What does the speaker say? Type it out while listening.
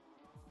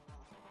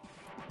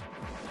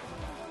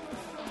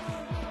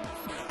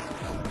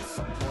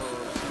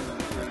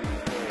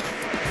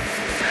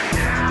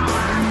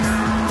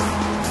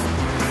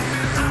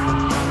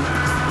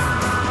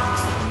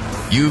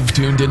You've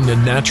tuned into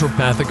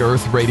Naturopathic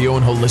Earth Radio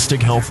and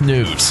Holistic Health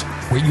News,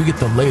 where you get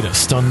the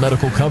latest on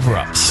medical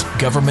cover-ups,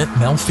 government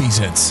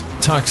malfeasance,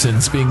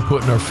 toxins being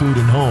put in our food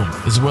and home,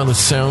 as well as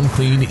sound,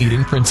 clean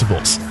eating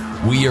principles.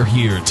 We are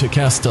here to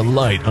cast a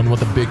light on what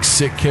the big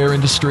sick care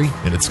industry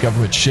and its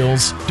government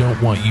shills don't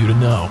want you to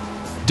know.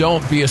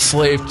 Don't be a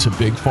slave to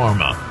Big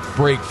Pharma.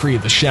 Break free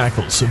of the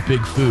shackles of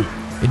Big Food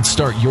and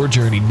start your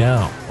journey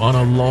now on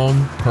a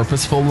long,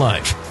 purposeful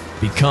life.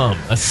 Become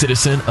a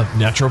citizen of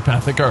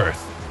Naturopathic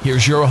Earth.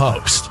 Here's your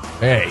host,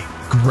 A.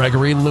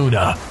 Gregory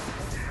Luna.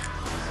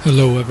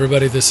 Hello,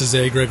 everybody. This is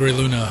A. Gregory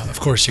Luna. Of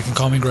course, you can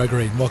call me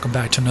Gregory. Welcome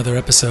back to another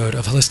episode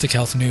of Holistic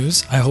Health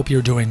News. I hope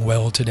you're doing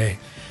well today.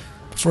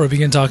 Before I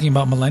begin talking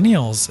about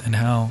millennials and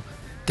how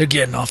they're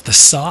getting off the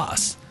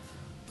sauce,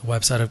 the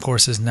website, of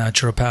course, is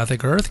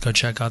Naturopathic Earth. Go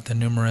check out the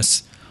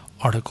numerous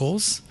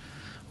articles,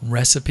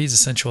 recipes,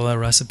 essential oil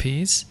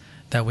recipes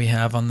that we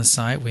have on the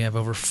site. We have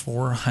over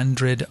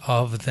 400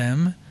 of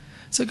them.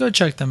 So go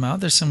check them out.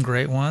 There's some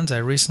great ones. I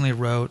recently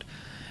wrote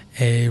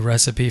a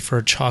recipe for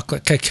a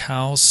chocolate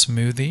cacao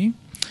smoothie.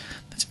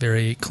 It's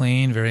very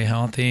clean, very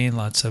healthy,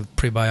 lots of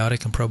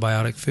prebiotic and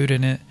probiotic food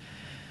in it.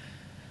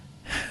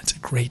 It's a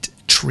great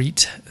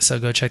treat, so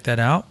go check that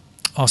out.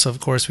 Also,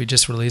 of course, we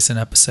just released an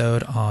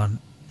episode on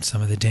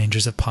some of the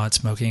dangers of pot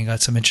smoking.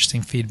 Got some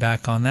interesting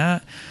feedback on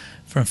that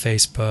from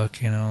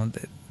Facebook. You know,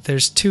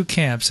 there's two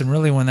camps, and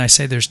really when I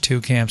say there's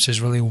two camps,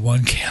 there's really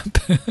one camp,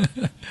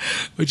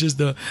 which is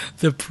the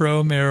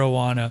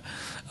pro-marijuana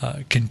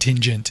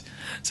contingent,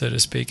 so to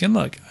speak. And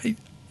look,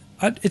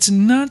 it's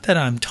not that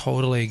I'm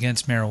totally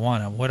against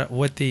marijuana.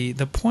 What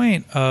the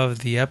point of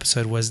the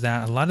episode was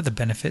that a lot of the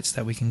benefits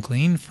that we can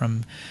glean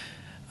from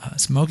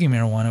smoking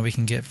marijuana we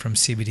can get from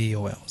CBD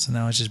oils, and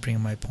that was just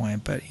bringing my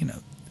point. But you know,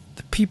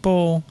 the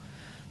people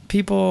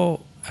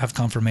have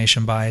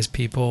confirmation bias.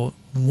 People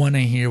want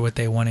to hear what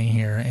they want to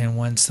hear, and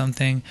when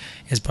something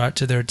is brought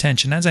to their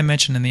attention, as I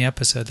mentioned in the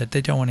episode, that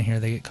they don't want to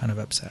hear, they get kind of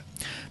upset.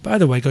 By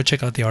the way, go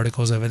check out the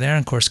articles over there, and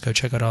of course go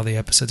check out all the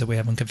episodes that we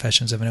have on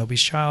Confessions of an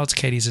Obese Child,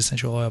 Katie's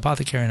Essential Oil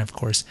Apothecary, and of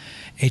course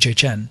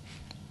HHN.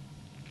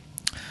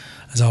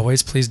 As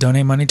always, please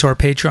donate money to our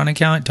Patreon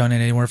account.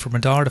 Donate anywhere from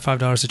 $1 to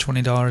 $5 to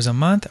 $20 a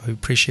month. We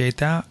appreciate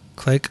that.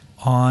 Click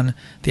on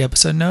the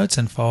episode notes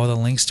and follow the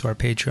links to our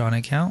Patreon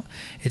account.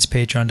 It's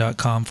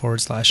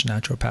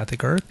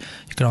patreon.com/naturopathic earth.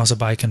 You can also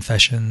buy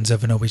Confessions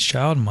of an Obese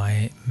Child,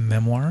 my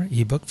memoir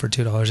ebook, for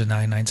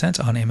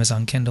 $2.99 on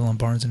Amazon Kindle and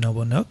Barnes &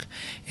 Noble Nook.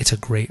 It's a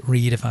great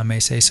read, if I may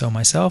say so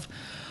myself.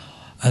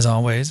 As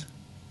always,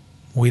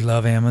 we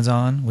love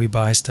Amazon. We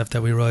buy stuff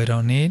that we really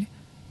don't need.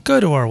 Go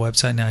to our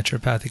website,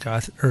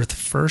 Naturopathic Earth,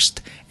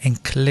 first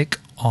and click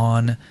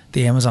on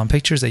the Amazon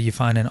pictures that you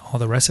find in all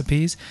the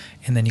recipes,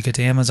 and then you get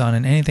to Amazon,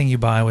 and anything you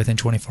buy within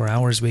 24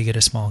 hours, we get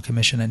a small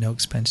commission at no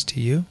expense to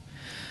you.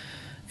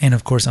 And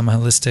of course, I'm a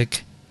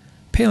holistic,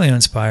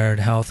 paleo-inspired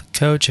health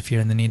coach. If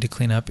you're in the need to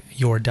clean up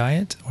your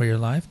diet or your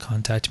life,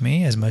 contact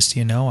me. As most of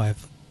you know,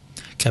 I've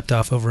kept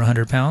off over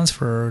 100 pounds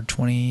for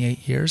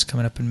 28 years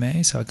coming up in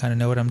May, so I kind of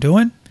know what I'm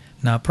doing.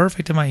 Not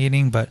perfect in my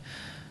eating, but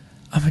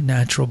I'm a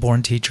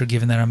natural-born teacher,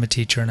 given that I'm a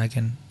teacher, and I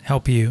can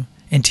help you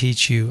and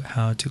teach you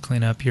how to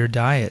clean up your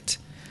diet.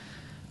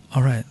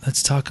 All right,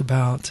 let's talk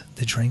about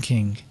the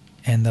drinking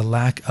and the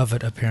lack of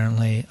it,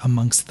 apparently,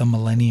 amongst the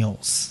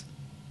millennials.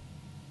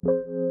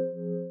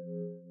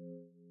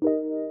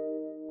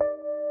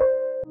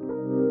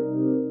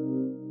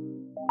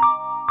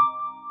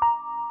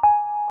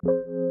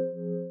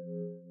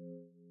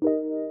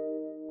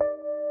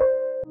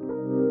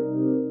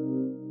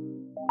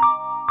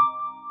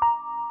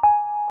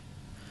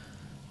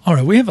 All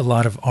right, we have a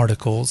lot of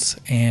articles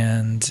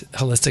and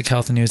Holistic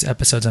Health News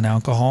episodes on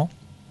alcohol.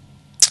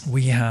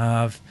 We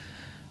have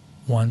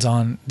ones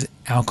on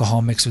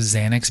alcohol mixed with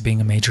Xanax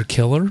being a major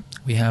killer.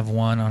 We have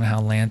one on how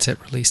Lancet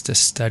released a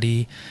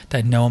study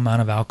that no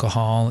amount of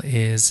alcohol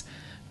is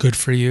good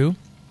for you.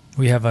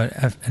 We have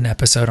an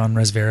episode on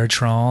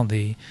resveratrol,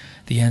 the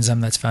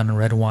enzyme that's found in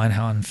red wine,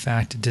 how in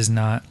fact it does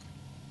not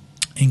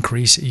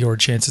increase your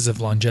chances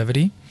of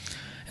longevity.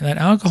 And that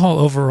alcohol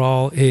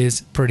overall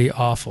is pretty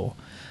awful.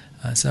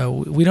 So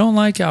we don't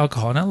like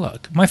alcohol. Now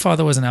look, my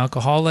father was an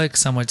alcoholic.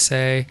 Some would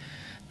say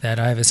that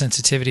I have a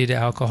sensitivity to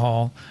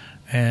alcohol,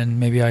 and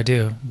maybe I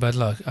do. But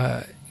look,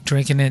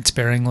 drinking it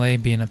sparingly,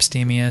 being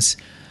abstemious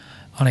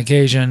on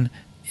occasion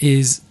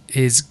is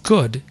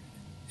good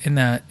in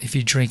that if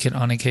you drink it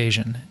on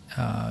occasion.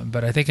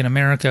 But I think in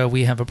America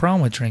we have a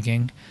problem with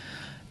drinking,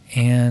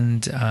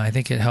 and I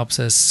think it helps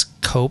us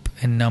cope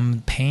and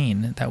numb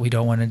pain that we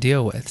don't want to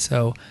deal with.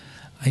 So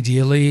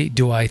ideally,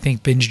 do I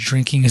think binge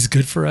drinking is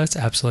good for us?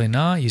 Absolutely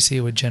not. You see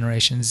it with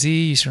Generation Z.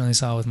 You certainly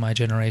saw it with my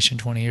generation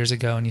 20 years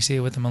ago, and you see it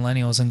with the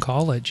millennials in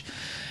college.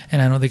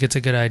 And I don't think it's a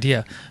good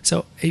idea.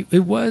 So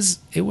it was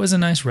a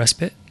nice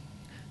respite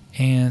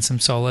and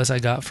some solace I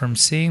got from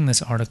seeing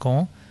this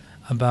article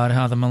about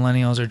how the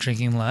millennials are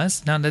drinking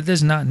less. Now, that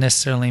does not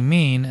necessarily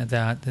mean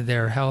that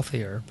they're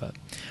healthier, but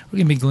we're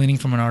going to be gleaning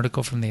from an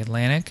article from The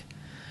Atlantic,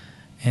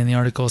 and the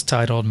article is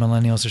titled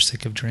 "Millennials Are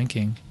Sick of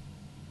Drinking."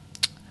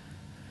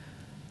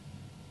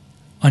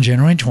 On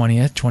January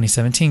 20th,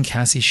 2017,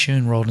 Cassie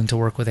Schoen rolled into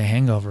work with a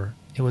hangover.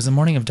 It was the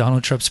morning of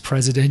Donald Trump's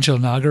presidential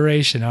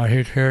inauguration. Out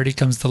here already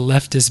comes the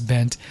leftist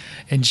bent.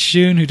 And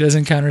Schoen, who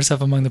doesn't count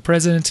herself among the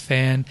president's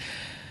fan,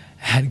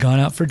 had gone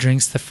out for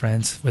drinks with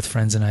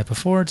friends the night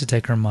before to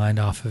take her mind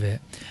off of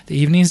it. The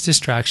evening's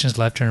distractions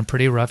left her in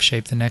pretty rough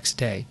shape the next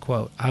day.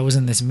 Quote, I was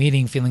in this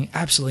meeting feeling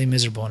absolutely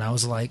miserable, and I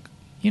was like,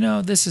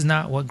 this is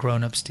not what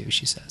grown-ups do,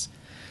 she says.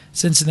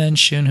 Since then,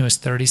 Schoen, who is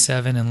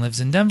 37 and lives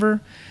in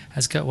Denver,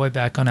 has got way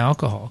back on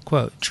alcohol.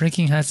 Quote,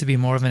 drinking has to be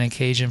more of an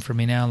occasion for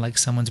me now, like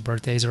someone's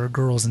birthdays or a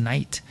girl's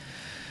night.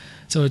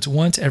 So it's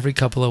once every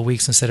couple of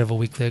weeks instead of a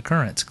weekly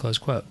occurrence, close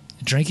quote.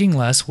 Drinking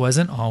less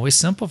wasn't always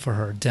simple for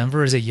her.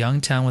 Denver is a young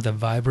town with a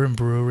vibrant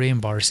brewery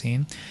and bar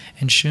scene,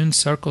 and Schoen's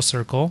social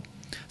circle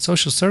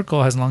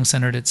has long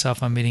centered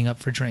itself on meeting up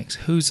for drinks.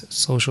 Whose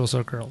social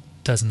circle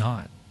does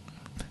not?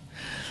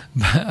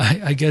 But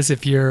I guess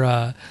if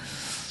you're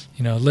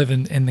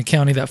living in the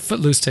county that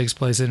Footloose takes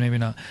place in, maybe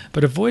not.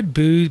 But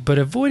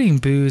avoiding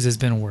booze has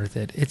been worth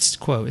it. It's,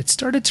 quote, it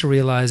started to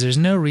realize there's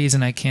no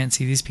reason I can't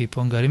see these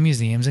people and go to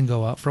museums and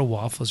go out for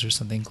waffles or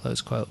something,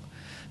 close quote,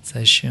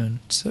 says Schoen.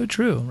 So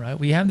true, right?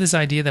 We have this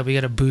idea that we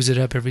got to booze it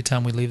up every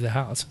time we leave the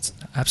house. It's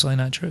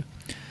absolutely not true.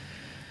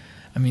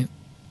 I mean,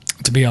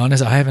 to be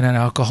honest, I haven't had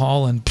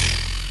alcohol in,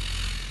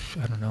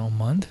 a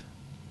month,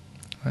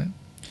 right?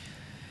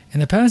 In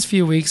the past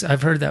few weeks,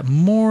 I've heard that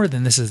more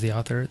than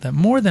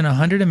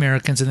 100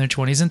 Americans in their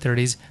 20s and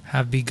 30s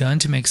have begun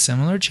to make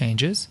similar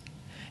changes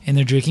in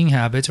their drinking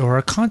habits or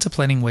are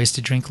contemplating ways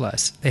to drink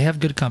less. They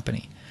have good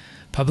company.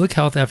 Public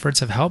health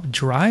efforts have helped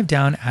drive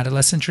down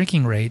adolescent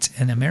drinking rates,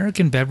 and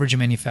American beverage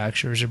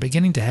manufacturers are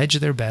beginning to hedge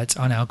their bets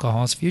on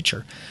alcohol's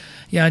future.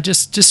 Yeah,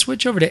 just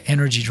switch over to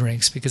energy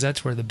drinks because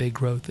that's where the big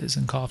growth is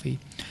in coffee.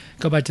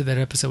 Go back to that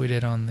episode we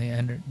did on the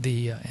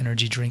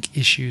energy drink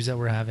issues that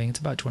we're having. It's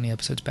about 20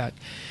 episodes back.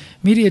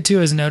 Media, too,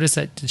 has noticed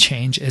that the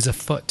change is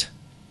afoot.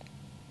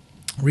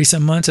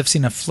 Recent months have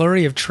seen a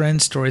flurry of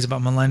trend stories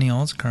about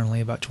millennials, currently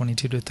about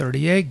 22 to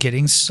 38,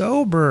 getting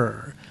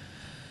sober.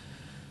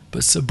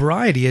 But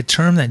sobriety, a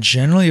term that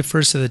generally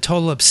refers to the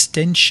total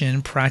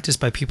abstention practiced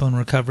by people in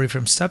recovery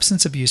from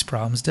substance abuse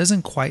problems,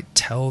 doesn't quite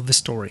tell the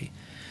story.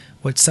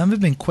 What some have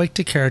been quick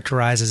to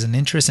characterize as an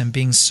interest in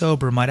being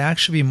sober might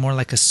actually be more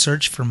like a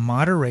search for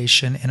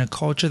moderation in a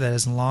culture that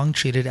has long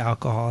treated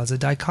alcohol as a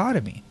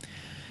dichotomy.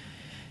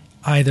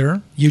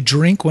 Either you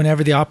drink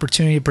whenever the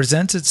opportunity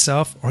presents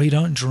itself, or you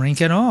don't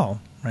drink at all,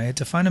 right?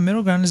 To find a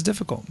middle ground is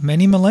difficult.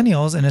 Many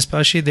millennials, and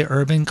especially the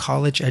urban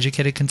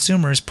college-educated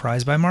consumers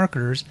prized by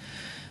marketers,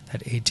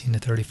 that 18 to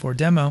 34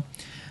 demo,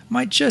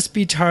 might just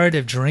be tired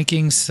of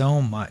drinking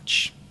so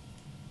much.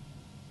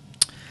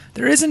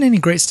 There isn't any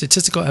great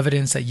statistical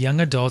evidence that young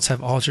adults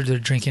have altered their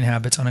drinking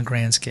habits on a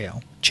grand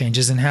scale.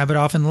 Changes in habit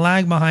often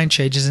lag behind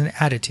changes in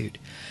attitude.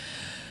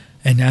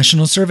 And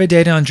national survey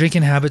data on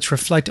drinking habits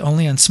reflect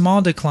only on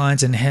small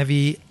declines in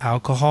heavy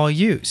alcohol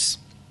use.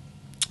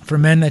 For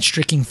men, that's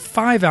drinking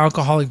 5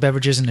 alcoholic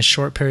beverages in a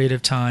short period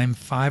of time,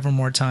 5 or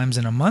more times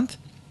in a month.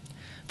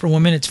 For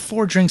women, it's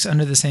 4 drinks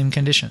under the same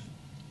condition.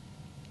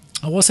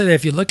 I will say that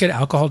if you look at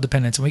alcohol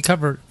dependence, and we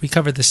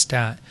cover this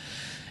stat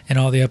in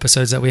all the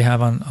episodes that we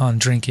have on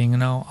drinking,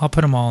 and I'll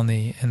put them all in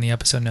the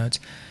episode notes.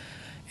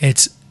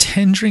 It's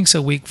 10 drinks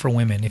a week for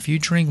women. If you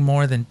drink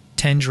more than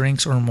 10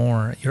 drinks or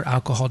more, you're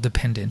alcohol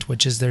dependent,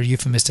 which is their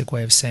euphemistic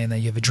way of saying that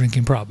you have a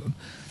drinking problem.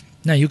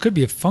 Now, you could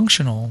be a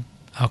functional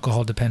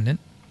alcohol dependent,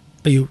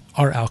 but you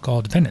are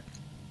alcohol dependent.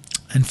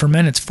 And for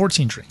men, it's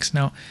 14 drinks.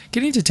 Now,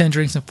 getting to 10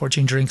 drinks and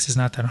 14 drinks is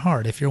not that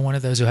hard. If you're one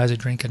of those who has a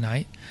drink a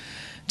night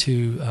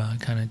to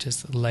kind of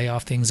just lay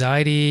off the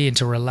anxiety and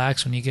to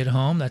relax when you get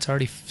home, that's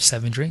already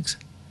 7 drinks,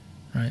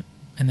 right?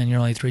 And then you're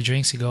only 3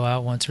 drinks. You go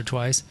out once or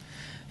twice.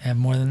 And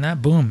more than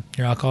that, boom,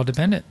 you're alcohol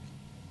dependent.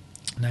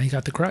 Now you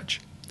got the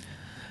crutch.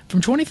 From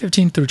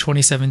 2015 through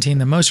 2017,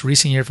 the most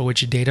recent year for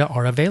which data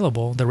are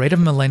available, the rate of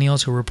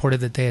millennials who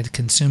reported that they had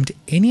consumed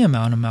any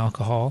amount of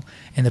alcohol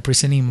in the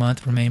preceding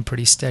month remained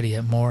pretty steady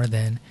at more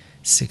than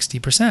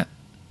 60%.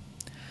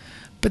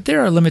 But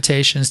there are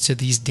limitations to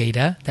these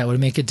data that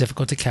would make it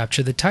difficult to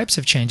capture the types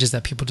of changes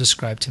that people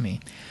describe to me.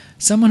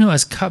 Someone who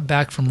has cut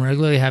back from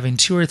regularly having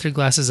 2 or 3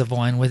 glasses of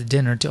wine with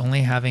dinner to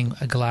only having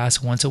a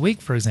glass once a week,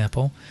 for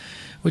example,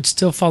 would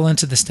still fall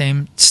into the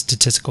same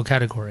statistical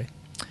category.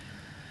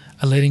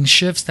 Leading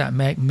shifts that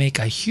make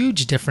a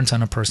huge difference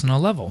on a personal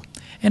level.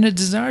 And a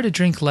desire to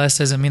drink less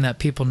doesn't mean that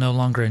people no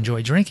longer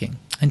enjoy drinking.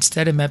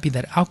 Instead, it might be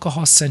that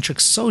alcohol-centric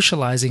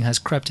socializing has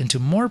crept into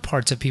more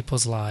parts of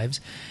people's lives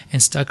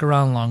and stuck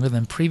around longer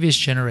than previous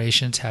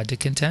generations had to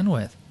contend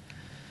with.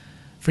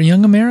 For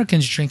young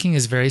Americans, drinking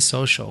is very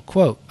social.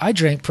 Quote, I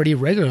drank pretty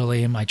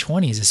regularly in my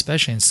 20s,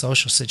 especially in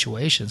social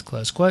situations,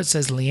 close quote,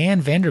 says Leanne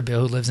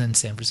Vanderbilt, who lives in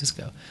San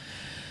Francisco.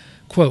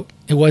 Quote,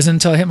 it wasn't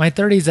until I hit my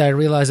 30s that I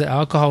realized that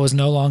alcohol was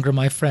no longer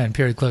my friend,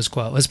 period, close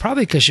quote. It was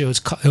probably because it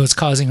was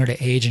causing her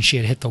to age and she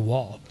had hit the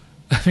wall.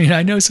 I mean,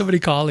 I know so many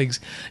colleagues,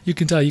 you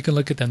can tell, you can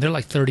look at them, they're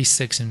like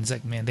 36 and it's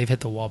like, man, they've hit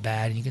the wall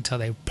bad, and you can tell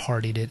they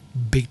partied it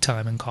big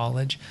time in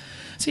college.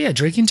 So yeah,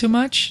 drinking too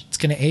much, it's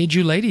going to age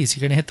you ladies.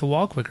 You're going to hit the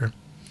wall quicker.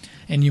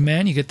 And you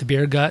men, you get the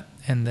beer gut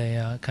and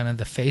the kind of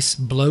the face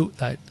bloat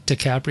that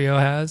DiCaprio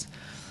has,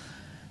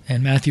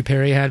 and Matthew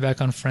Perry had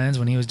back on Friends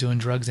when he was doing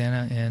drugs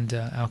and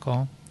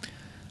alcohol.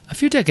 A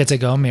few decades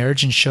ago,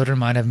 marriage and children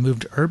might have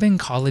moved urban,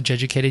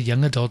 college-educated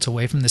young adults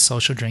away from the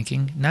social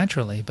drinking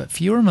naturally, but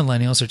fewer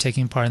millennials are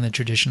taking part in the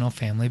traditional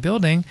family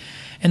building,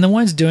 and the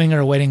ones doing it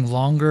are waiting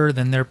longer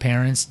than their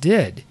parents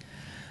did.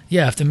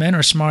 Yeah, if the men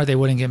are smart, they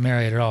wouldn't get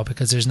married at all,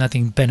 because there's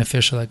nothing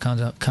beneficial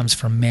that comes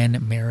from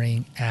men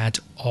marrying at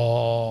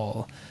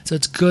all. So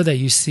it's good that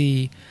you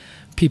see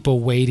people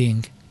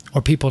waiting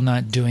or people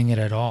not doing it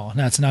at all.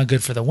 Now, it's not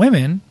good for the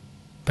women,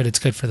 but it's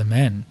good for the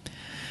men.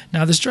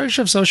 Now, the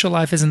structure of social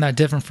life isn't that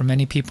different for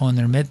many people in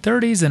their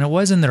mid-30s than it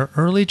was in their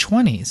early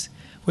 20s,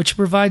 which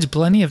provides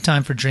plenty of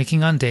time for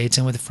drinking on dates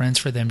and with friends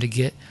for them to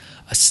get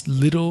a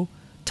little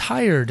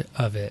tired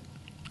of it.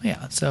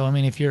 Yeah, so, I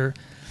mean, if you're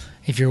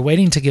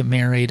waiting to get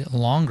married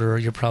longer,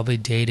 you're probably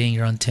dating,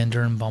 you're on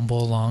Tinder and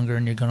Bumble longer,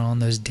 and you're going on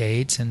those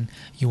dates, and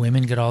you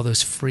women get all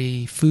those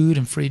free food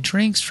and free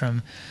drinks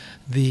from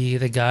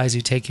the guys who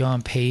take you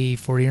on, pay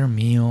for your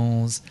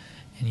meals,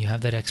 and you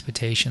have that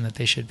expectation that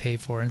they should pay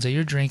for. And so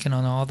you're drinking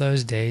on all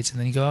those dates, and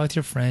then you go out with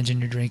your friends and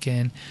you're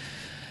drinking,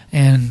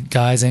 and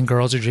guys and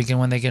girls are drinking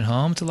when they get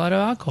home. It's a lot of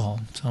alcohol.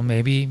 So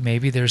maybe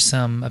there's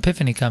some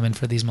epiphany coming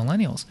for these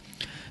millennials.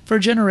 For a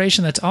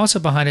generation that's also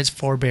behind its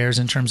forebears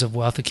in terms of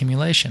wealth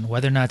accumulation,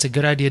 whether or not it's a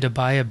good idea to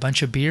buy a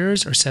bunch of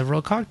beers or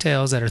several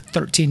cocktails that are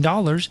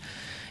 $13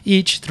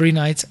 each 3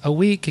 nights a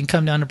week can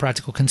come down to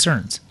practical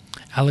concerns.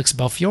 Alex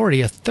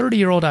Belfiore, a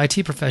 30-year-old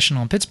IT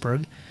professional in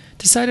Pittsburgh,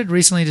 decided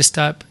recently to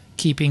stop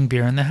keeping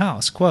beer in the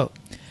house. Quote,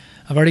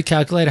 "I've already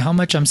calculated how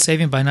much I'm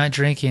saving by not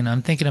drinking.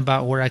 I'm thinking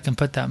about where I can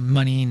put that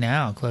money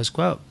now." Close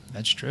quote.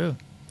 That's true.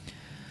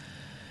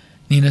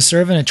 Nina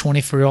Servin, a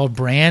 24-year-old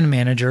brand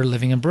manager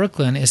living in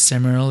Brooklyn, is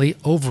similarly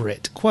over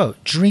it.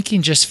 Quote,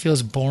 "Drinking just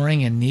feels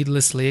boring and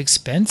needlessly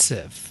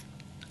expensive.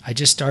 I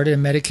just started a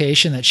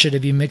medication that should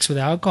have been mixed with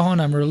alcohol,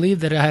 and I'm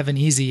relieved that I have an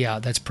easy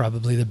out." That's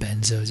probably the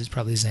benzos. It's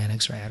probably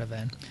Xanax or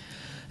Ativan.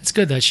 It's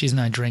good that she's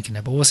not drinking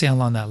it, but we'll see how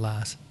long that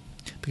lasts.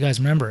 But guys,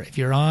 remember, if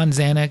you're on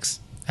Xanax,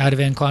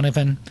 Ativan,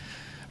 Klonopin,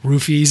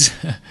 roofies,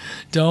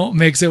 don't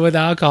mix it with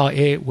alcohol.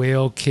 It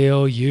will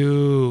kill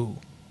you.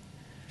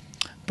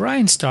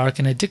 Brian Stark,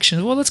 an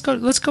addiction. Well, let's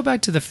go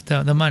back to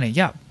the money.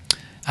 Yeah,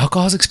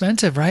 alcohol's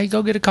expensive, right?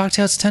 Go get a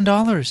cocktail, it's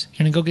 $10. You're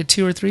gonna go get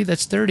 2 or 3,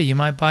 that's $30. You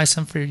might buy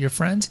some for your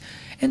friends.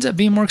 Ends up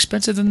being more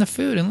expensive than the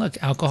food. And look,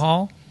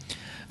 alcohol,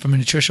 from a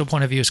nutritional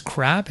point of view, is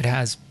crap. It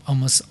has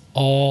almost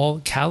all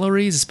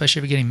calories, especially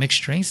if you're getting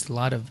mixed drinks. A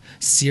lot of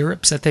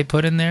syrups that they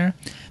put in there.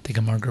 Think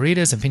of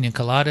margaritas and pina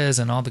coladas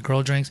and all the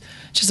girl drinks.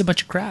 It's just a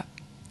bunch of crap.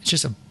 It's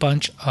just a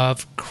bunch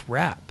of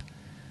crap.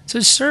 So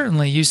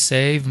certainly you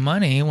save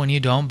money when you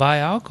don't buy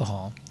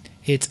alcohol.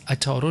 It's a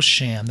total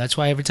sham. That's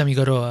why every time you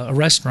go to a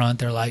restaurant,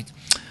 they're like,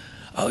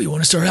 "Oh, you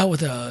want to start out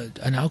with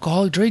an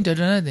alcoholic drink?" You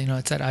know,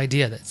 it's that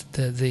idea. That's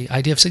the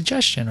idea of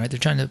suggestion, right? They're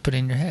trying to put it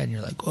in your head, and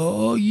you're like,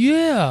 "Oh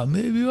yeah,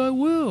 maybe I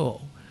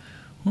will."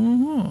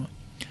 Mm-hmm.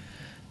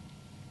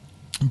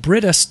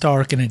 Britta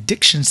Stark, an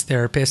addictions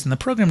therapist and the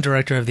program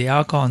director of the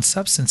Alcohol and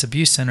Substance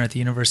Abuse Center at the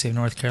University of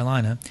North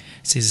Carolina,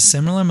 sees a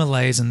similar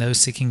malaise in those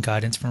seeking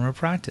guidance from her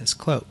practice.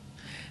 Quote,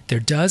 "There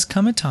does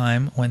come a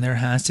time when there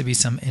has to be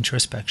some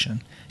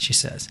introspection," she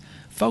says.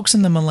 "Folks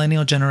in the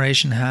millennial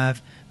generation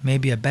have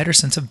maybe a better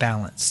sense of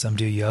balance. Some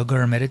do yoga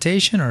or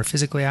meditation or are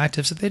physically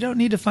active, so they don't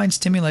need to find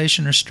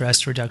stimulation or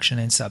stress reduction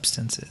in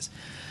substances."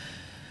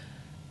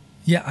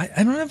 Yeah,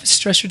 I don't have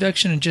stress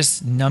reduction and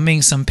just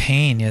numbing some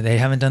pain. Yeah, they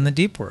haven't done the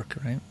deep work,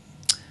 right?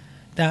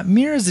 That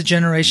mirrors the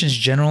generation's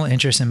general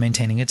interest in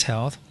maintaining its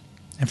health.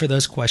 And for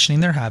those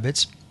questioning their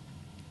habits,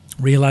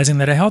 realizing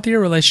that a healthier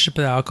relationship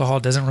with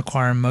alcohol doesn't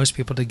require most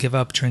people to give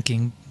up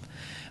drinking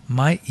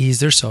might ease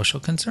their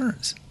social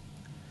concerns.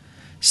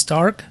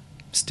 Stark,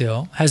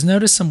 still, has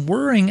noticed some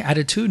worrying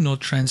attitudinal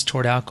trends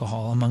toward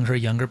alcohol among her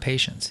younger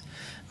patients.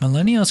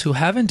 Millennials who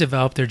haven't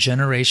developed their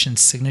generation's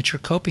signature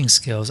coping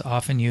skills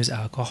often use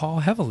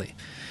alcohol heavily.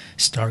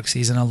 Stark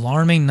sees an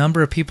alarming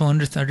number of people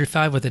under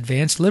 35 with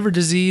advanced liver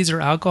disease or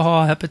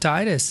alcohol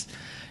hepatitis.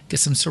 Get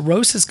some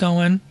cirrhosis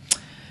going.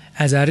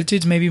 As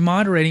attitudes may be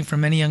moderating for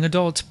many young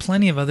adults,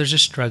 plenty of others are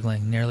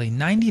struggling. Nearly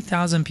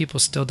 90,000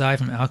 people still die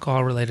from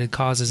alcohol-related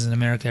causes in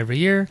America every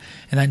year,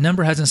 and that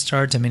number hasn't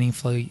started to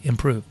meaningfully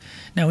improve.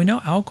 Now, we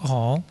know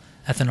alcohol,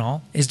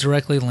 ethanol, is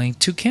directly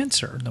linked to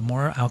cancer. The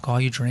more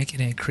alcohol you drink,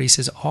 it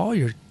increases all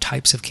your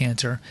types of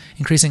cancer,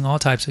 increasing all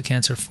types of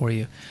cancer for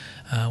you.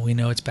 We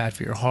know it's bad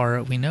for your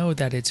heart. We know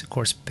that it's, of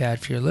course,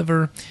 bad for your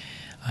liver.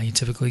 You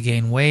typically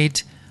gain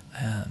weight.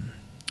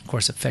 Of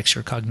course, it affects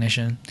your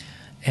cognition.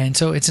 And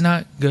so it's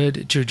not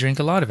good to drink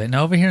a lot of it.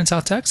 Now, over here in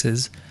South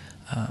Texas,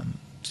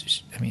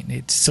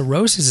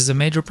 cirrhosis is a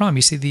major problem.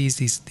 You see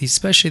these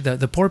especially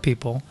the poor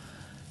people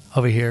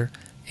over here,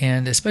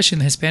 and especially in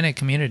the Hispanic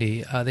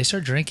community, they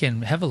start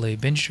drinking heavily,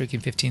 binge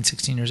drinking 15,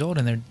 16 years old,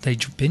 and they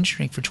binge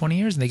drink for 20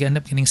 years, and they end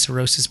up getting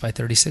cirrhosis by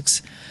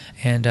 36,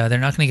 and they're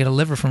not going to get a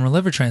liver from a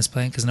liver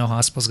transplant because no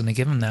hospital is going to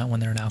give them that when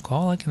they're an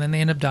alcoholic, and then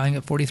they end up dying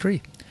at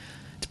 43.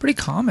 It's pretty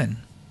common.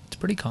 It's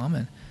pretty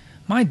common.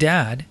 My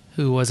dad,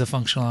 who was a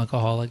functional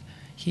alcoholic,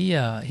 he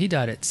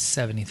died at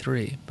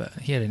 73, but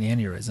he had an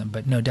aneurysm,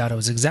 but no doubt it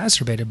was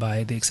exacerbated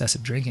by the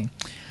excessive drinking.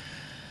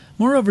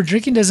 Moreover,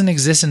 drinking doesn't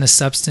exist in a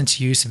substance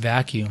use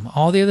vacuum.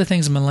 All the other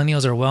things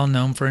millennials are well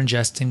known for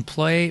ingesting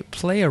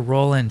play a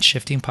role in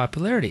shifting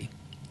popularity.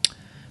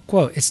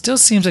 Quote, "It still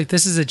seems like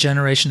this is a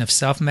generation of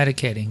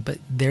self-medicating, but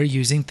they're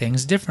using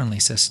things differently,"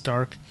 says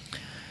Stark.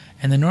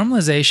 And the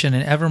normalization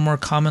and ever more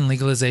common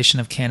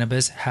legalization of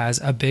cannabis has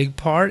a big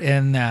part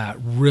in that.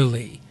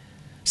 Really?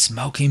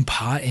 Smoking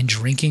pot and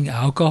drinking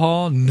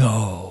alcohol?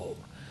 No.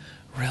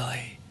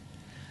 Really?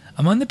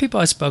 Among the people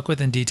I spoke with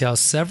in detail,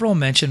 several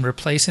mentioned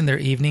replacing their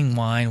evening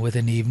wine with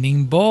an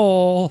evening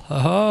bowl.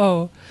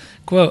 Oh,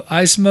 quote,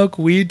 "I smoke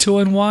weed to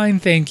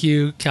unwind, thank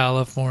you,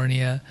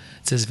 California,"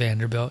 says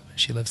Vanderbilt.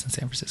 She lives in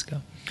San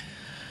Francisco.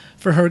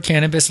 For her,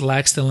 cannabis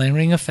lacks the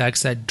lingering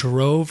effects that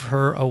drove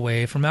her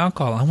away from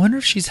alcohol. I wonder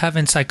if she's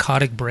having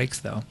psychotic breaks,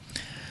 though.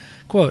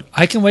 Quote,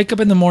 "I can wake up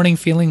in the morning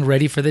feeling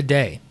ready for the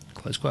day,"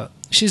 close quote.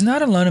 She's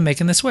not alone in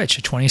making the switch.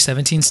 A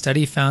 2017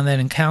 study found that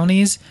in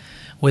counties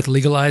with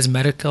legalized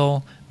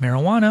medical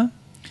marijuana,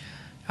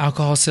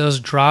 alcohol sales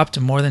dropped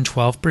more than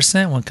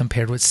 12% when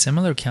compared with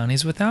similar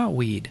counties without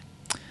weed.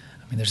 I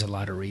mean, there's a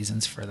lot of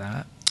reasons for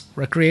that.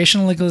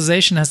 Recreational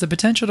legalization has the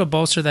potential to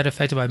bolster that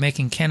effect by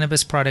making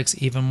cannabis products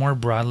even more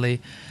broadly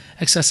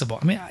accessible.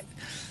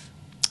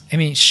 I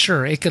mean,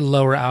 sure, it could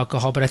lower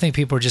alcohol, but I think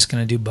people are just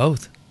going to do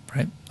both,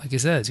 right? Like I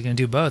said, you're going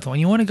to do both. When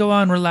you want to go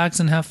out and relax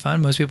and have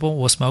fun, most people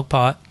will smoke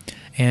pot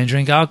and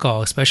drink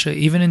alcohol, especially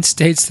even in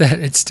states that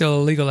it's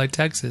still illegal like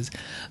Texas.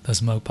 They'll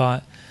smoke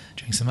pot,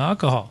 drink some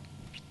alcohol,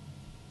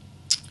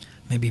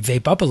 maybe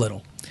vape up a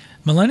little.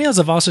 Millennials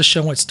have also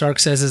shown what Stark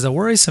says is a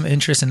worrisome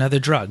interest in other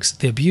drugs,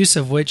 the abuse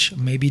of which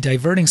may be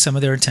diverting some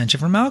of their attention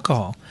from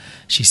alcohol.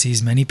 She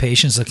sees many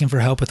patients looking for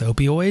help with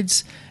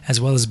opioids,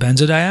 as well as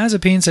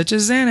benzodiazepines such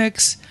as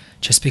Xanax.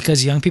 Just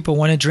because young people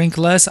want to drink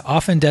less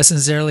often doesn't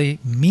necessarily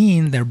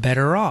mean they're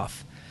better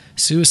off.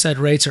 Suicide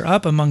rates are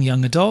up among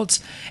young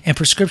adults, and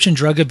prescription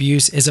drug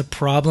abuse is a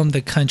problem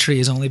the country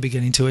is only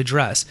beginning to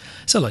address.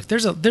 So look,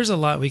 there's a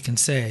lot we can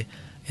say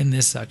in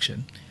this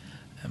section.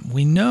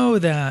 We know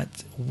that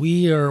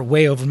we are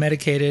way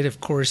over-medicated. Of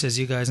course, as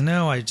you guys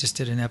know, I just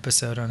did an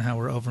episode on how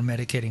we're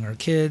over-medicating our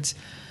kids.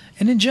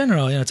 And in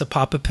general, it's a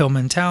pop-a-pill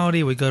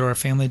mentality. We go to our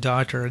family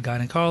doctor or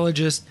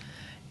gynecologist,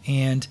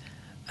 and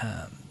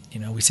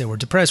we say we're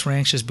depressed, we're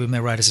anxious, but we may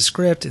write us a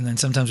script, and then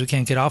sometimes we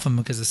can't get off them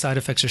because the side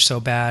effects are so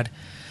bad,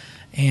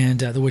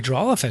 and the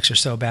withdrawal effects are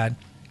so bad.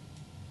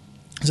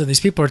 So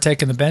these people are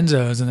taking the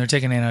benzos and they're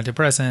taking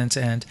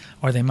antidepressants,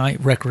 or they might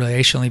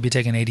recreationally be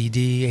taking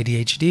ADD,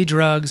 ADHD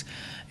drugs,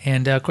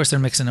 and of course they're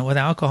mixing it with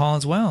alcohol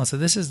as well. So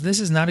this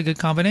is not a good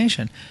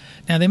combination.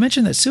 Now they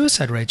mentioned that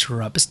suicide rates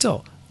were up, but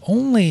still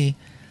only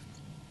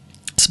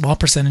a small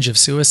percentage of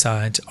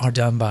suicides are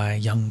done by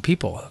young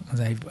people.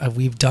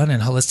 We've done a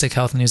Holistic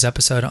Health News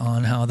episode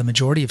on how the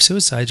majority of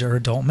suicides are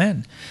adult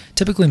men,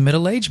 typically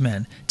middle-aged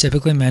men,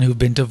 typically men who've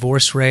been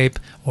divorced, raped,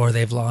 or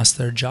they've lost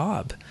their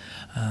job.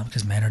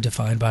 Because men are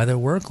defined by their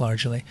work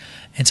largely.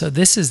 And so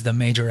this is the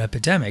major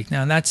epidemic.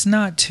 Now, that's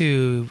not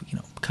to,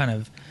 kind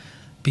of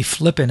be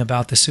flippant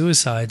about the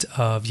suicides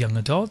of young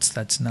adults.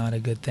 That's not a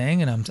good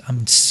thing. And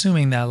I'm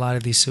assuming that a lot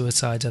of these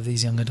suicides of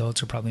these young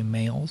adults are probably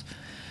males.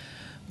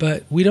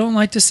 But we don't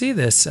like to see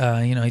this.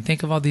 You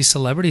think of all these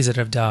celebrities that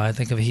have died.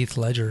 Think of Heath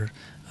Ledger.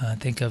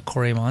 Think of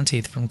Corey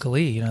Monteith from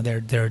Glee.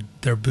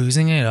 They're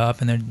boozing it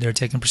up and they're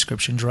taking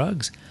prescription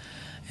drugs.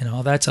 And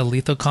all that's a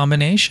lethal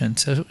combination.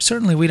 So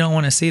certainly we don't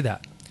want to see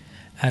that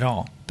at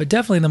all. But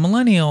definitely the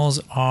millennials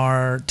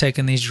are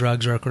taking these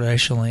drugs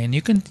recreationally. And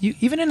you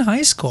even in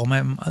high school,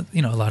 a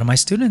lot of my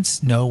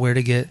students know where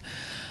to get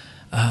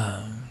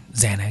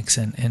Xanax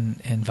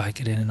and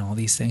Vicodin and all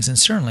these things. And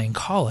certainly in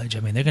college,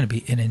 they're going to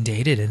be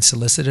inundated and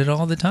solicited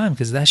all the time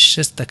because that's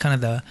just the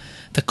kind of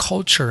the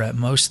culture at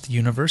most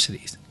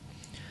universities.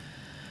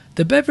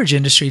 The beverage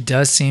industry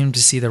does seem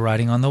to see the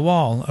writing on the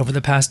wall. Over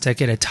the past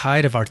decade, a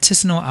tide of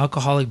artisanal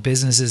alcoholic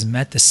businesses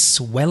met the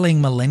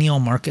swelling millennial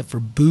market for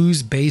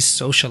booze-based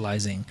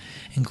socializing,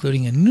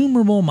 including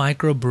innumerable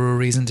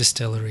microbreweries and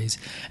distilleries,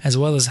 as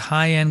well as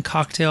high-end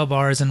cocktail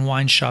bars and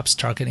wine shops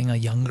targeting a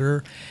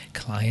younger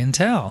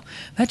clientele.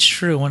 That's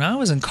true. When I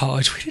was in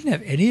college, we didn't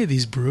have any of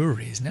these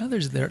breweries. Now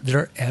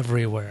they're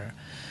everywhere,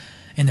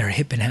 and they're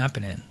hip and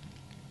happening.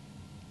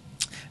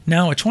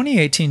 Now, a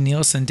 2018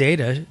 Nielsen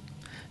data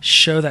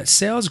show that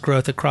sales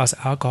growth across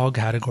alcohol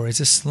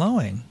categories is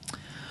slowing.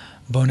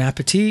 Bon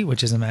Appetit,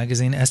 which is a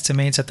magazine,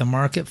 estimates that the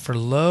market for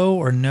low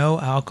or no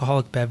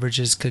alcoholic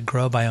beverages could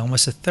grow by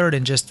almost a third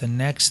in just the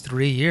next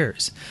 3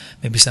 years.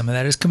 Maybe some of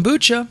that is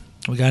kombucha.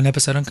 We got an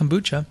episode on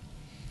kombucha.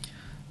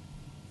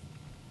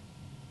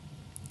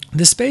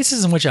 The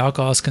spaces in which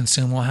alcohol is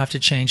consumed will have to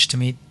change to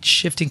meet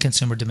shifting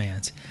consumer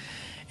demands.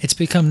 It's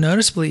become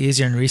noticeably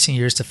easier in recent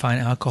years to find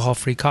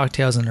alcohol-free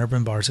cocktails in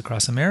urban bars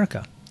across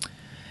America.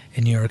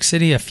 In New York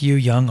City, a few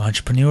young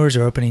entrepreneurs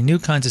are opening new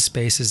kinds of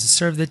spaces to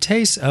serve the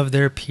tastes of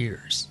their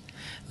peers.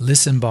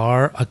 Listen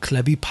Bar, a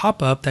clubby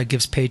pop-up that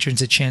gives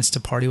patrons a chance to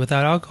party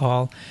without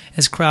alcohol,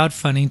 is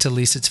crowdfunding to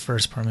lease its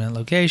first permanent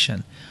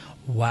location.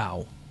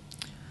 Wow.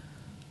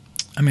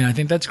 I mean, I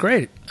think that's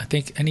great. I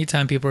think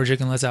anytime people are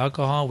drinking less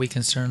alcohol, we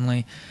can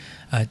certainly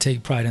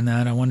take pride in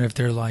that. I wonder if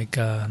they're like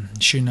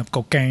shooting up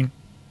cocaine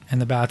in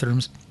the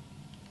bathrooms.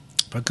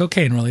 But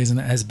cocaine really isn't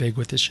as big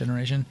with this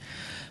generation.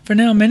 For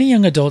now, many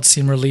young adults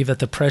seem relieved that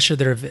the pressure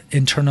they've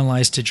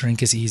internalized to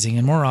drink is easing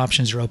and more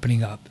options are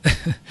opening up,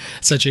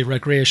 such as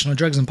recreational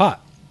drugs and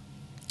pot.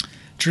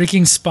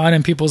 Drinking's spot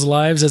in people's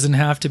lives doesn't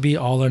have to be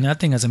all or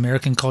nothing, as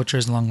American culture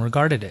has long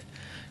regarded it.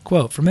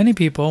 Quote, for many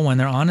people, when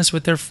they're honest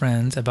with their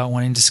friends about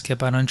wanting to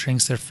skip out on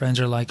drinks, their friends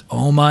are like,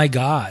 oh my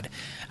God,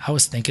 I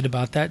was thinking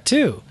about that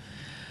too.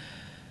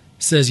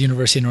 Says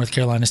University of North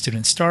Carolina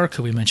student Stark,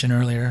 who we mentioned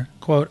earlier.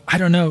 Quote, I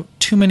don't know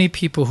too many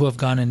people who have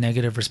gotten a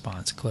negative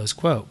response. Close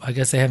quote. I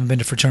guess they haven't been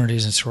to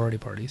fraternities and sorority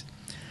parties.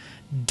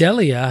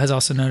 Delia has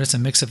also noticed a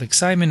mix of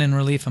excitement and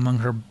relief among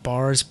her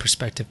bar's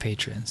prospective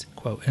patrons.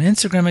 Quote, an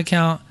Instagram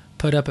account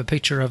put up a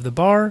picture of the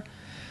bar,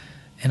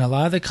 and a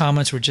lot of the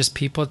comments were just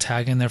people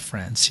tagging their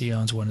friends. She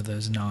owns one of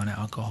those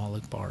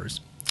non-alcoholic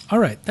bars. All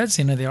right, that's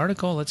the end of the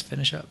article. Let's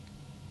finish up.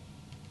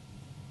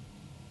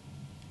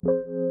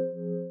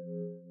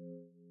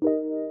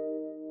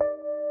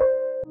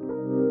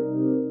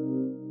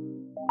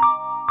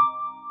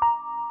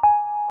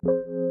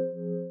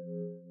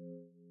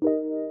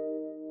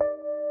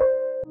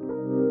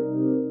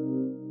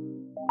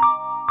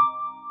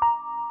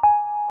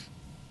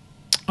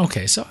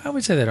 Okay, so I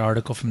would say that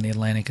article from The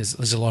Atlantic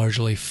is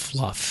largely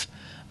fluff.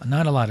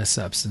 Not a lot of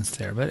substance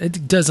there, but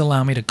it does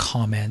allow me to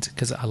comment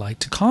because I like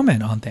to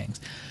comment on things.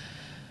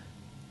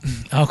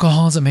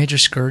 Alcohol is a major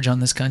scourge on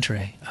this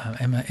country.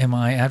 Am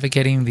I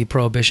advocating the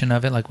prohibition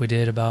of it like we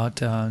did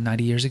about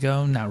 90 years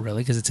ago? Not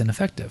really, because it's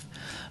ineffective.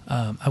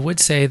 I would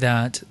say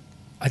that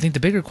I think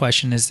the bigger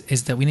question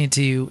is that we need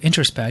to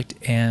introspect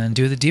and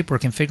do the deep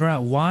work and figure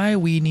out why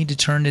we need to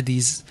turn to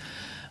these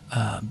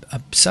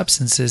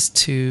substances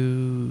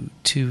to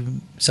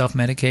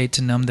self-medicate,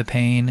 to numb the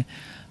pain.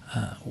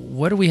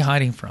 What are we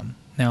hiding from?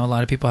 Now, a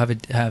lot of people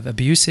have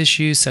abuse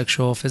issues,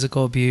 sexual,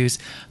 physical abuse.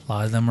 A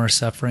lot of them are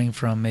suffering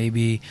from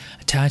maybe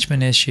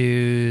attachment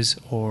issues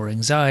or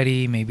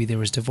anxiety. Maybe there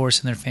was divorce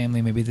in their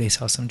family. Maybe they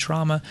saw some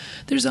trauma.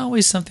 There's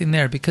always something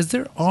there because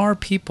there are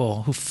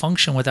people who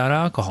function without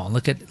alcohol.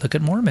 Look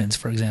at Mormons,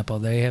 for example.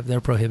 They're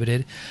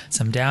prohibited.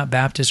 Some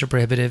Baptists are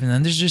prohibited, and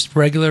then there's just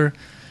regular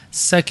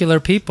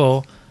secular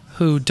people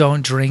who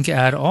don't drink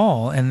at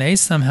all, and they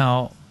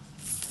somehow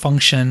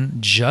function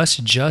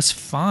just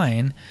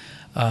fine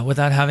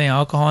without having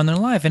alcohol in their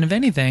life. And if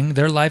anything,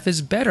 their life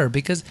is better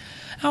because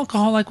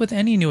alcohol, like with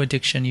any new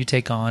addiction you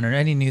take on or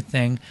any new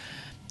thing,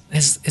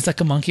 it's like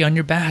a monkey on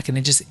your back, and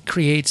it just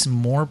creates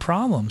more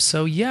problems.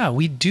 So yeah,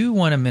 we do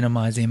want to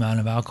minimize the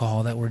amount of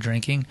alcohol that we're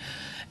drinking.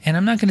 And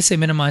I'm not going to say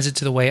minimize it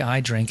to the way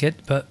I drink it,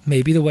 but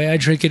maybe the way I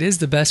drink it is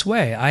the best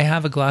way. I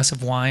have a glass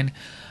of wine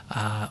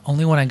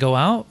only when I go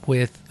out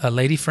with a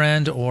lady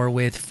friend or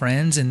with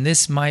friends, and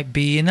this might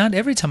be, and not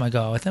every time I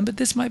go out with them, but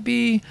this might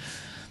be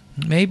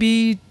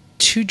maybe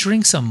 2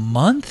 drinks a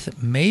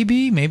month,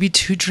 maybe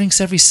 2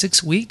 drinks every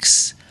 6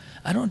 weeks.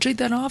 I don't drink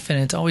that often.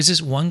 It's always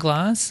just 1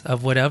 glass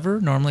of whatever,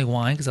 normally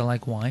wine because I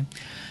like wine.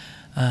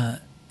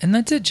 And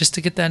that's it, just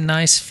to get that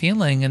nice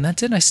feeling, and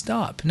that's it, I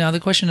stop. Now the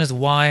question is,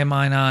 why am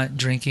I not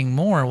drinking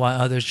more while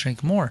others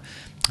drink more?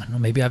 I don't know,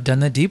 maybe I've done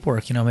the deep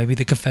work. Maybe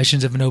the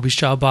Confessions of an Obese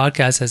Child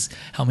podcast has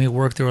helped me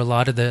work through a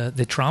lot of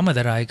the trauma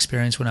that I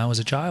experienced when I was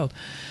a child.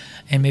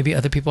 And maybe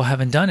other people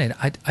haven't done it.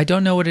 I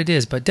don't know what it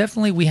is, but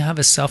definitely we have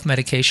a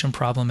self-medication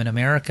problem in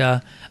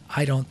America.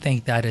 I don't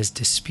think that is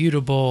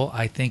disputable.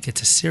 I think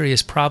it's a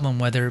serious problem,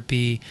 whether it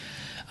be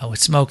with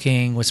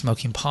smoking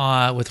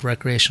pot, with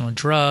recreational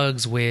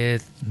drugs,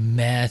 with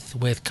meth,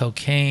 with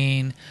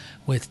cocaine,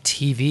 with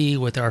TV,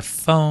 with our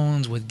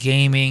phones, with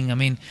gaming. I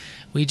mean,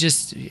 we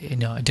just,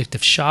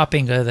 addictive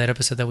shopping, that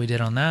episode that we did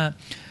on that.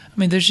 I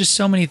mean, there's just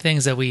so many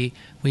things that we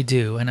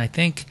do. And I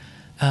think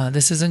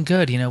this isn't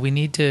good. We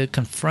need to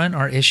confront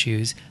our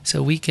issues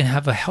so we can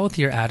have a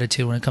healthier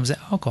attitude when it comes to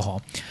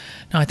alcohol.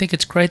 Now, I think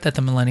it's great that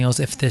the millennials,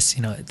 if this,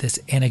 this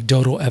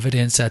anecdotal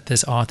evidence that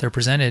this author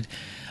presented,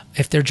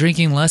 if they're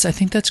drinking less, I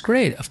think that's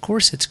great. Of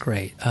course it's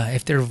great.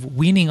 If they're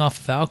weaning off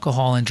of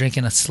alcohol and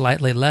drinking a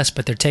slightly less,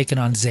 but they're taking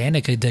on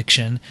Xanax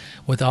addiction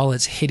with all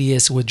its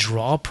hideous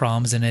withdrawal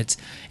problems and its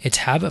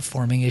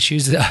habit-forming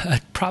issues,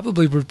 I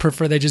probably would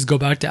prefer they just go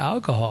back to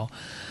alcohol.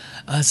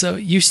 So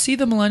you see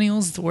the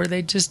millennials where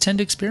they just tend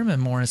to experiment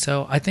more.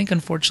 So I think,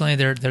 unfortunately,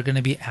 they're going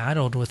to be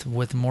addled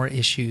with more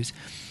issues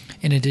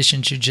in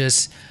addition to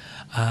just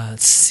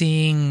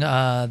seeing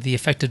the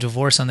effect of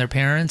divorce on their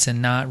parents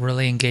and not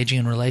really engaging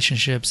in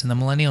relationships. And the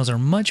millennials are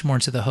much more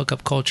into the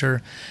hookup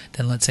culture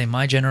than, let's say,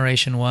 my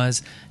generation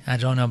was. I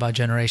don't know about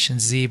Generation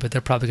Z, but they're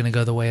probably going to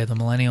go the way of the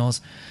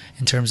millennials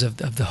in terms of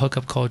the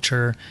hookup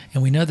culture.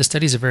 And we know the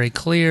studies are very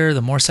clear.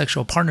 The more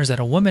sexual partners that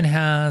a woman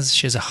has,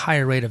 she has a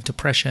higher rate of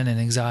depression and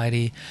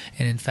anxiety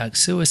and, in fact,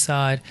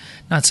 suicide.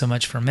 Not so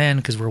much for men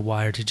because we're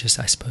wired to just,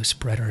 I suppose,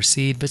 spread our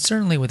seed, but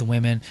certainly with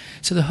women.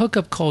 So the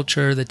hookup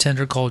culture, the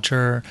Tinder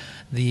culture,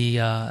 the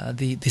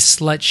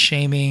slut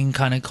shaming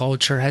kind of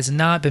culture has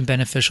not been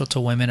beneficial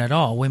to women at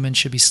all. Women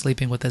should be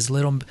sleeping with as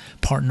little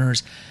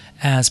partners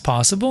as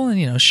possible,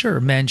 and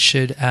sure, men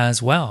should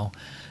as well.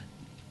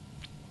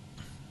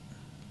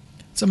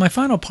 So my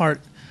final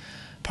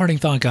parting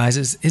thought, guys,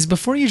 is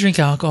before you drink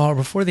alcohol, or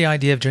before the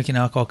idea of drinking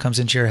alcohol comes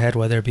into your head,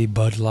 whether it be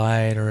Bud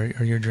Light or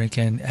you're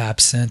drinking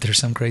absinthe or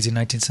some crazy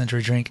 19th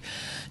century drink,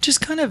 just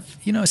kind of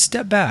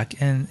step back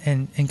and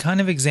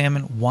kind of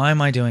examine, why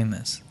am I doing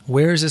this?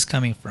 Where is this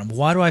coming from?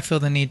 Why do I feel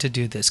the need to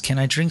do this? Can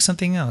I drink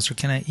something else, or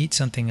can I eat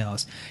something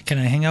else? Can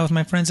I hang out with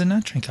my friends and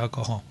not drink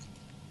alcohol?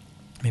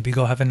 Maybe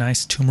go have a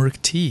nice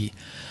turmeric tea.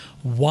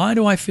 Why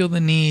do I feel the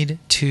need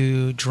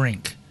to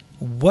drink?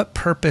 What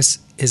purpose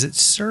is it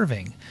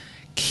serving?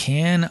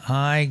 Can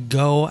I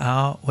go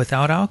out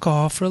without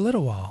alcohol for a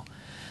little while?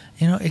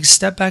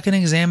 Step back and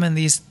examine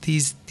these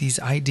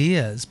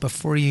ideas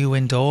before you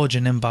indulge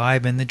and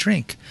imbibe in the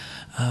drink.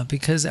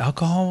 Because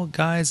alcohol,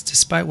 guys,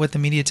 despite what the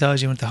media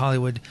tells you and what the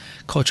Hollywood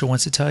culture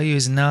wants to tell you,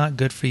 is not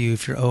good for you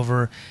if you're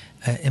over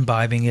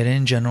imbibing it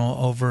in general,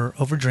 over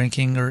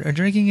drinking or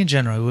drinking in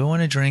general. We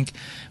want to drink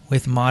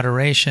with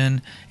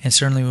moderation, and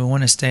certainly we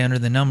want to stay under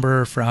the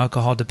number for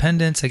alcohol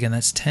dependence. Again,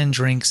 that's 10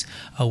 drinks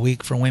a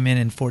week for women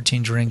and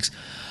 14 drinks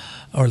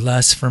or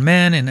less for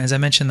men. And as I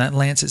mentioned, that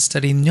Lancet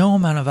study, no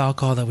amount of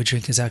alcohol that we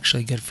drink is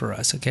actually good for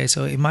us. Okay,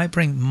 so it might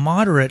bring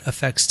moderate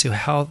effects to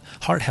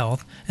heart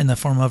health in the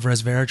form of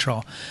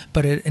resveratrol,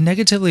 but it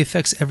negatively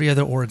affects every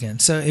other organ.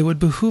 So it would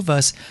behoove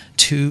us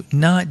to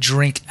not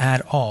drink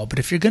at all. But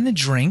if you're going to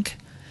drink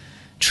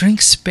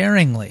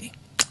sparingly.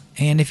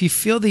 And if you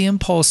feel the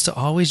impulse to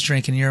always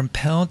drink and you're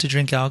impelled to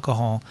drink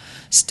alcohol,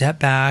 step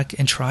back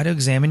and try to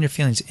examine your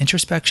feelings.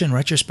 Introspection,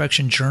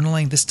 retrospection,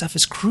 journaling, this stuff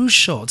is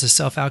crucial to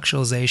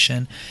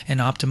self-actualization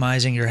and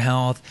optimizing your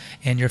health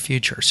and your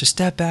future. So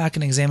step back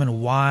and examine,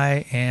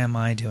 why am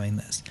I doing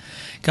this?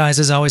 Guys,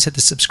 as always, hit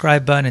the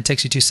subscribe button. It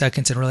takes you 2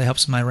 seconds. It really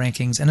helps with my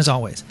rankings. And as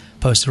always,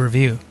 post a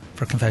review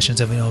for Confessions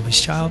of an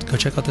Obese Child. Go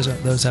check out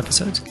those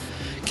episodes.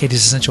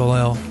 Katie's Essential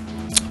Oil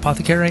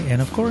Apothecary,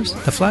 and of course,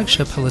 the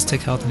flagship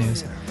Holistic Health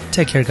News.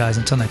 Take care, guys.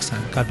 Until next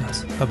time. God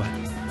bless.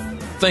 Bye-bye.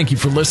 Thank you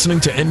for listening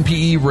to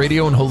NPE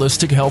Radio and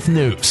Holistic Health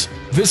News.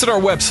 Visit our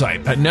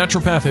website at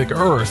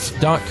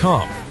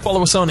naturopathicearth.com.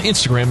 Follow us on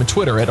Instagram and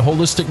Twitter at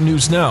Holistic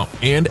News Now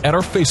and at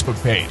our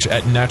Facebook page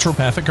at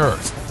Naturopathic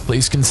Earth.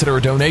 Please consider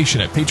a donation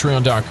at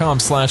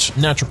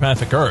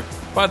patreon.com/naturopathic earth.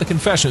 Buy the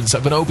Confessions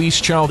of an Obese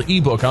Child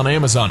ebook on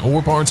Amazon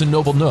or Barnes &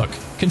 Noble Nook.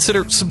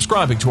 Consider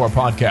subscribing to our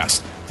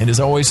podcast. And as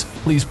always,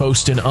 please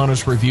post an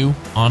honest review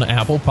on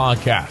Apple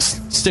Podcasts,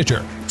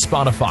 Stitcher,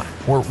 Spotify,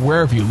 or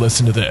wherever you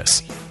listen to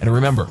this. And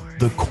remember,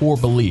 the core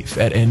belief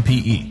at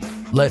NPE: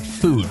 let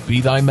food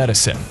be thy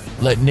medicine,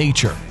 let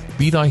nature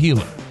be thy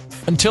healer.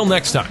 Until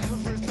next time.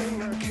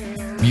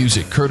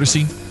 Music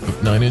courtesy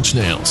of 9 Inch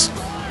Nails.